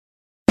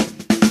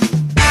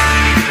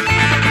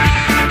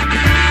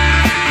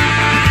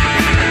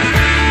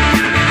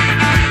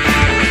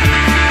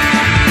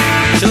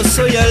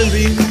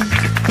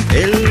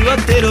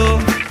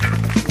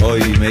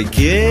Hoy me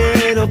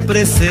quiero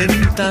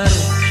presentar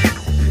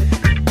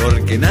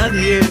porque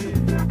nadie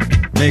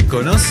me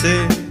conoce,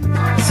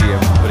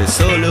 siempre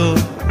solo,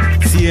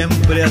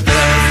 siempre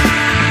atrás.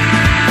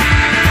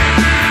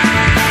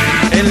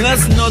 En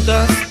las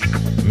notas,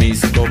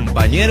 mis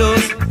compañeros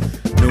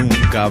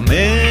nunca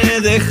me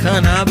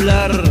dejan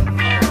hablar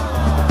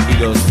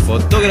y los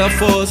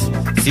fotógrafos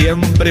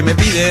siempre me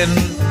piden: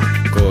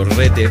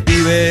 correte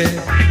pibe,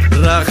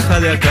 raja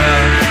de acá.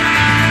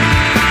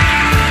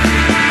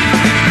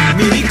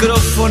 Mi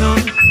micrófono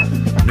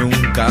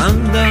nunca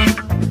anda,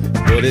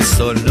 por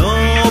eso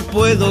no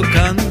puedo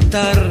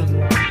cantar.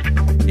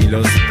 Y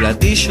los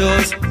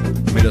platillos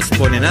me los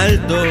ponen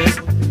altos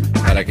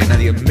para que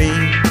nadie en mí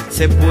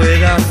se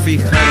pueda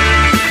fijar.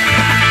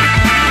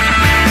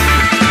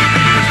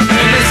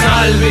 Él es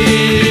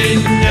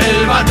Alvin,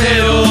 el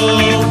batero,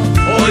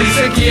 hoy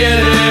se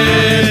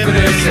quiere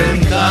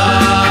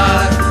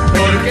presentar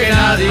porque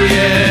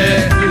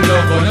nadie lo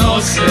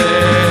conoce,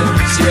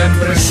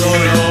 siempre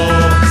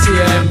solo,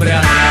 siempre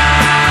atrás.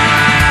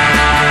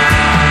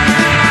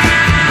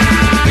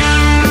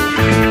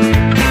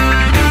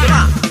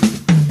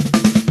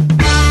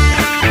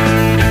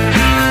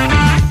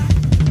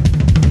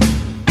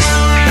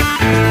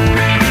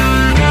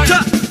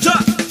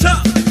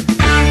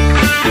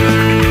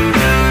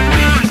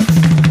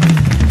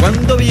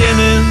 Cuando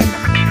vienen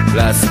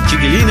las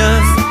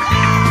chiquilinas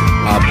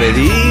a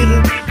pedir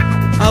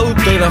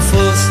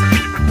autógrafos,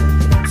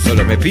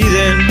 solo me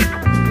piden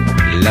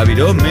la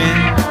virome,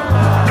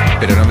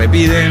 pero no me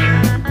piden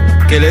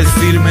que les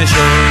firme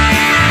yo.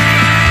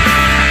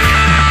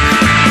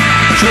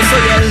 Yo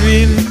soy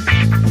Alvin,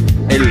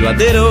 el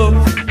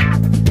batero,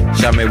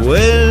 ya me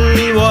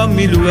vuelvo a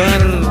mi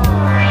lugar.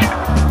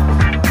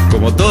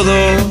 Como todo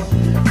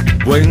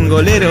buen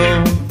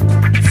golero,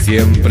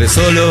 siempre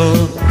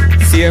solo,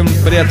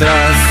 siempre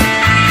atrás.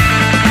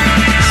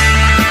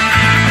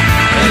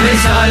 Él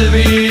es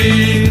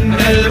Alvin,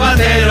 el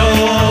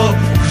batero,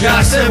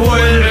 ya se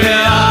vuelve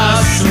a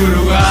su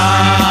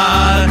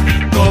lugar.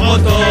 Como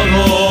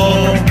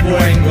todo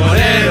buen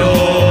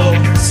golero,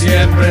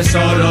 siempre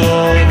solo,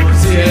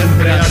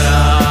 siempre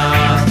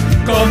atrás.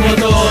 Como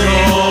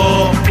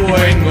todo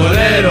buen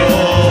golero,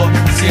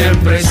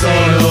 siempre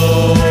solo,